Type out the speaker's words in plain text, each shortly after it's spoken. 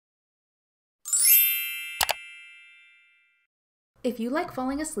If you like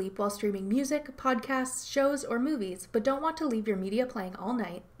falling asleep while streaming music, podcasts, shows, or movies, but don't want to leave your media playing all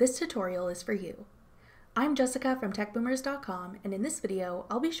night, this tutorial is for you. I'm Jessica from techboomers.com, and in this video,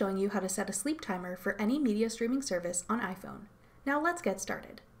 I'll be showing you how to set a sleep timer for any media streaming service on iPhone. Now let's get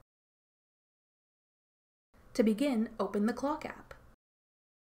started. To begin, open the Clock app.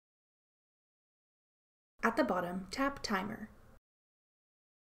 At the bottom, tap Timer.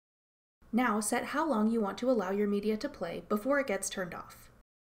 Now set how long you want to allow your media to play before it gets turned off.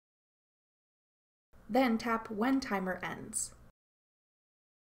 Then tap When Timer Ends.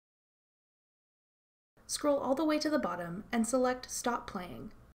 Scroll all the way to the bottom and select Stop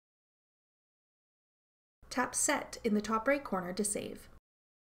Playing. Tap Set in the top right corner to save.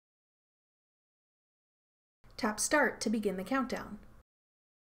 Tap Start to begin the countdown.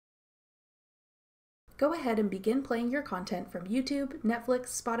 Go ahead and begin playing your content from YouTube,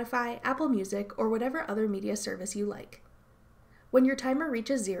 Netflix, Spotify, Apple Music, or whatever other media service you like. When your timer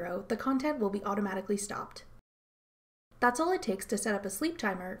reaches 0, the content will be automatically stopped. That's all it takes to set up a sleep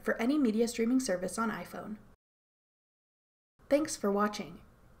timer for any media streaming service on iPhone. Thanks for watching.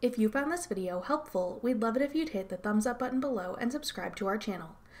 If you found this video helpful, we'd love it if you'd hit the thumbs up button below and subscribe to our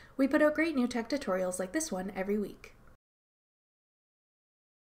channel. We put out great new tech tutorials like this one every week.